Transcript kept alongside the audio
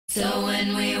So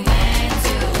when we went to war,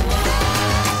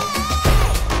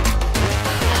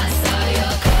 I saw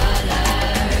your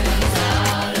colors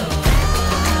all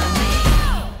over me.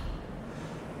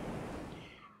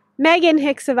 Megan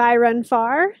Hicks of I Run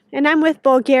Far, and I'm with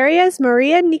Bulgaria's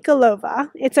Mariya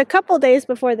Nikolova. It's a couple days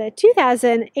before the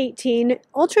 2018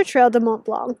 Ultra Trail de Mont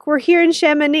Blanc. We're here in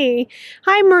Chamonix.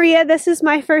 Hi Mariya, this is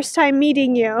my first time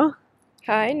meeting you.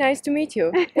 Hi, nice to meet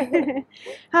you.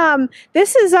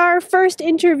 This is our first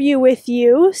interview with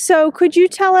you, so could you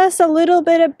tell us a little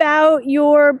bit about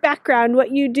your background,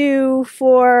 what you do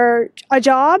for a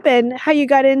job, and how you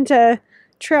got into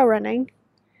trail running?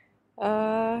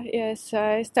 Yes,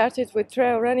 I started with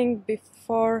trail running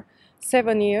before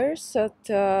 7 years at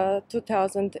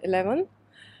 2011.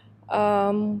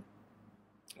 I'm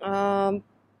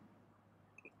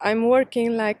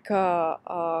working like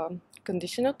a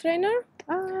conditional trainer.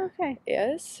 Oh, okay.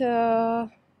 Yes,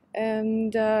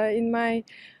 and in my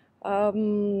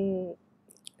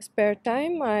spare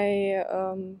time, I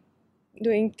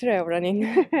doing trail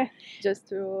running just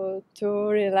to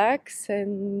relax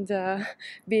and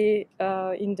be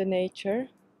in the nature.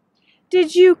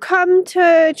 Did you come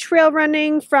to trail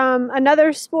running from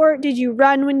another sport? Did you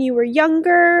run when you were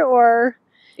younger, or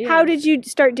how did you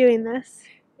start doing this?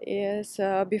 Yes,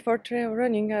 before trail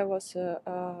running, I was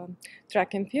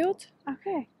track and field.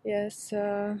 Okay. Yes.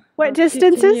 What 15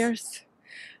 distances? years.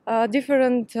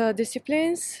 Different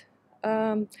disciplines.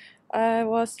 I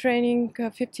was training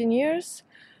 15 years.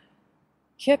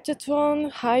 Heptathlon,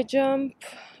 high jump,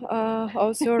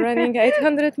 also running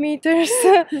 800 meters.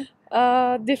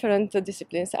 Different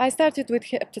disciplines. I started with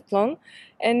heptathlon,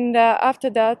 and after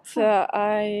that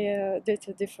I did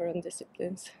different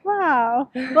disciplines. Wow.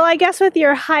 Well, I guess with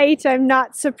your height, I'm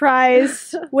not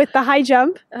surprised with the high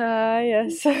jump.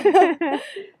 Yes,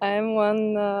 I'm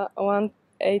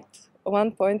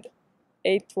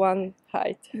 1.81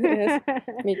 height. Yes,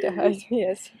 meter height.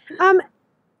 Yes.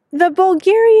 The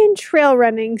Bulgarian trail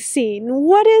running scene,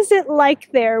 what is it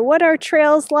like there? What are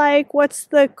trails like? What's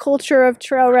the culture of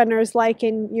trail runners like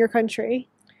in your country?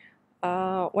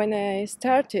 When I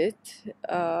started,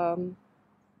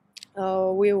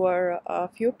 we were a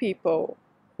few people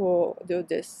who do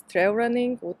this trail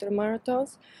running,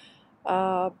 ultramarathons.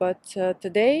 But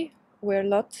today, we're a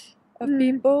lot of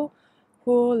people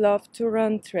who love to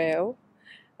run trail,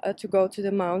 to go to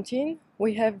the mountain.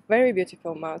 We have very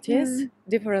beautiful mountains,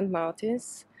 different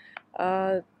mountains.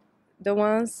 The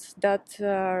ones that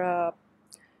are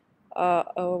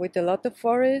with a lot of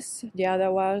forests, the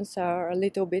other ones are a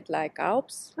little bit like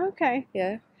Alps. Okay.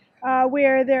 Yeah.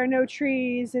 Where there are no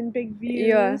trees and big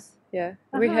views. Yeah.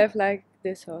 We have like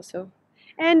this also.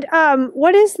 And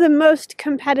what is the most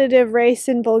competitive race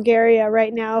in Bulgaria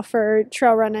right now for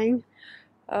trail running?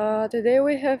 Today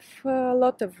we have a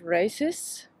lot of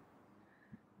races,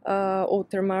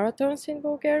 ultramarathons in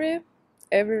Bulgaria.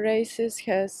 Every race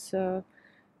has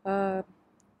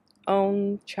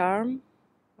own charm.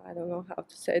 I don't know how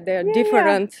to say. They are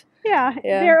different. Yeah,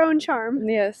 their own charm.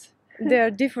 Yes, they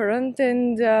are different,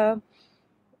 and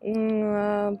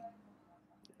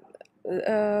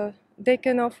they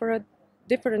can offer a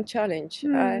different challenge.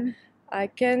 I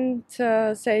can't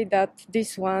say that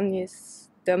this one is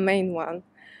the main one.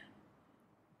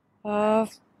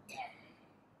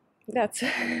 That's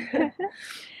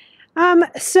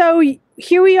So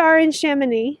here we are in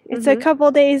Chamonix. It's a couple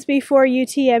days before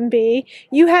UTMB.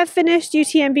 You have finished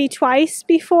UTMB twice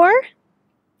before?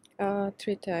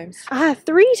 3 times.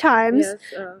 3 times? Yes,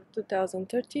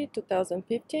 2013,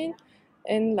 2015,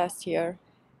 and last year.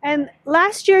 And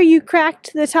last year you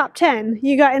cracked the top 10.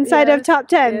 You got inside of top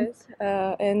 10. Yes,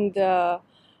 and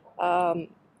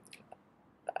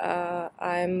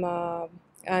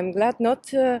I'm glad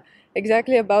not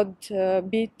exactly about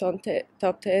beat on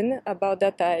top 10. About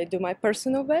that, I do my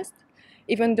personal best,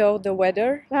 even though the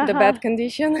weather, the bad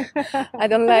condition, I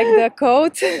don't like the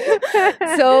coat.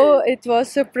 So it was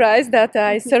a surprise that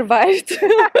I survived,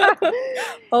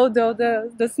 although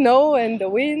the snow and the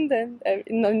wind and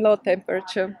in low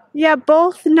temperature. Yeah,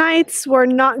 both nights were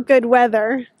not good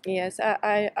weather. Yes,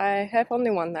 I have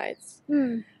only one night.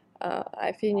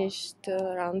 I finished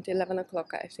around 11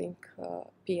 o'clock, I think,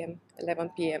 p.m.,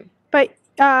 11 p.m. But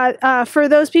for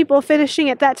those people finishing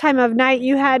at that time of night,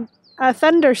 you had a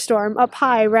thunderstorm up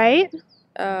high, right?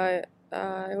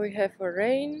 We have a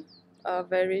rain, a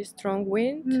very strong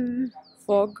wind,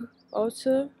 fog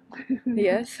also,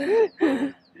 yes.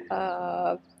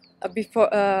 Before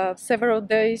several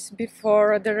days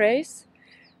before the race,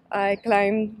 I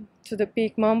climbed to the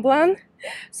peak Mont Blanc.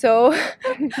 So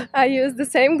I used the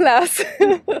same glass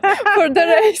for the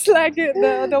race, like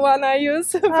the one I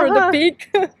use for the peak.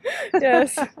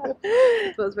 Yes,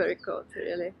 it was very cold,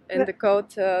 really, and the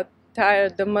cold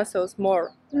tired the muscles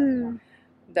more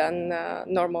than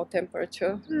normal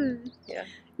temperature. Yeah.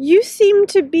 You seem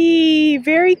to be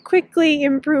very quickly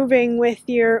improving with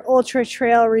your ultra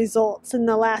trail results in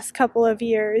the last couple of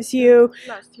years. You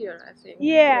Last year, I think.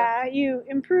 Yeah, you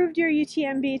improved your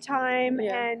UTMB time,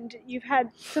 Yeah. and you've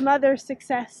had some other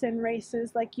success in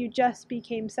races, like you just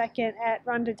became second at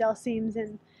Ronda del Cimes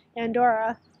in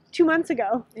Andorra 2 months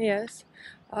ago. Yes.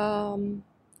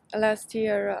 Last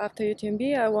year after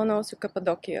UTMB, I won also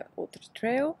Cappadocia Ultra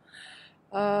Trail.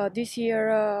 This year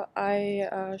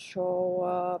I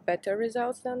show better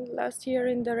results than last year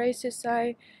in the races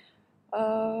I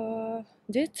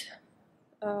did.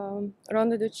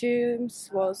 Ronda del Cimes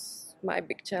was my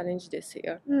big challenge this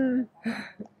year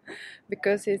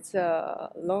because it's a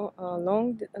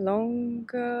long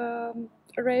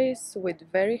race with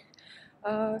very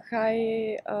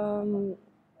high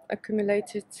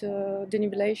accumulated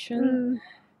denivellation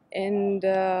and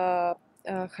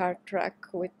hard track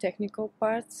with technical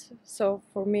parts. So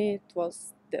for me, it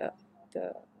was the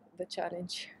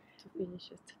challenge to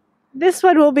finish it. This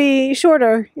one will be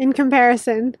shorter in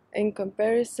comparison. In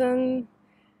comparison,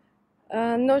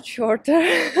 not shorter.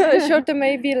 Shorter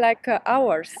maybe like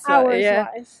hours.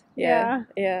 Hours-wise. Yeah.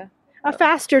 Yeah. A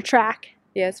faster track.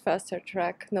 Yes, faster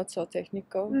track, not so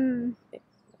technical.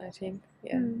 I think.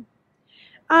 Yeah.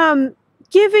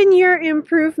 Given your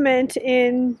improvement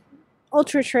in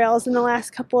ultra trails in the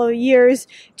last couple of years,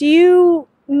 do you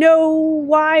know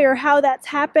why or how that's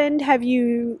happened? Have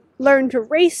you learned to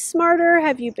race smarter?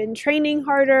 Have you been training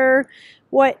harder?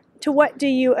 What do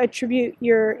you attribute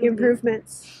your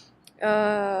improvements?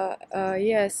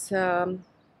 Yes, I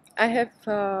have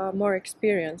more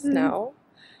experience now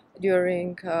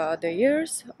during the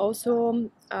years. Also,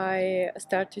 I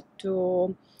started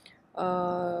to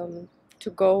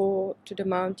go to the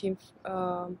mountain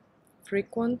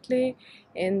frequently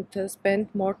and spend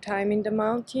more time in the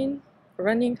mountain,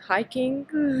 running, hiking.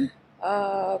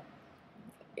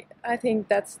 I think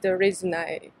that's the reason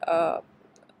I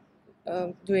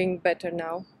doing better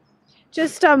now.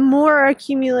 Just more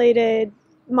accumulated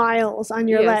miles on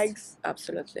your Yes, legs.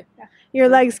 absolutely. Your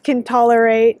legs can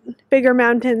tolerate bigger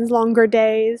mountains, longer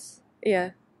days.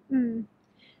 Yeah.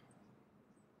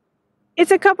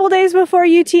 It's a couple days before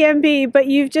UTMB, but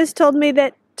you've just told me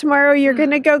that tomorrow you're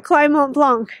going to go climb Mont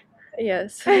Blanc.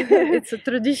 Yes, it's a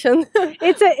tradition.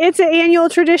 It's an annual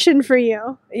tradition for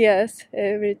you. Yes,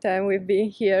 every time we've been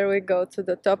here, we go to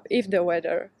the top if the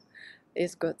weather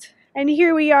is good. And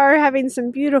here we are having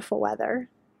some beautiful weather.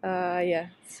 Yeah,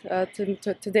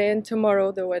 today and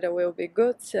tomorrow the weather will be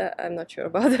good. I'm not sure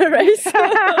about the race.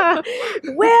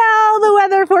 Well, the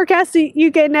weather forecast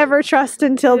you can never trust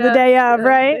until the day of,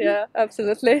 right? Yeah,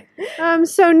 absolutely.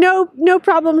 So no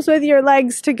problems with your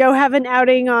legs to go have an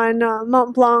outing on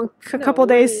Mont Blanc a couple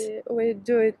days. We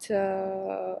do it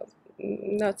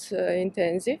not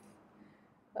intensive,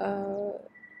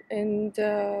 and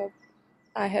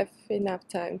I have enough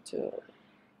time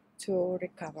to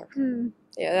recover.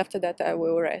 Yeah, after that I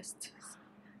will rest.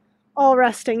 All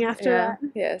resting after that.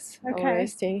 Yes, Okay. all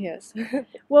resting, yes.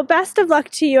 Well, best of luck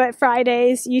to you at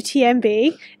Friday's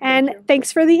UTMB, and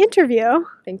thanks for the interview.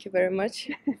 Thank you very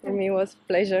much. For me it was a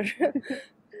pleasure.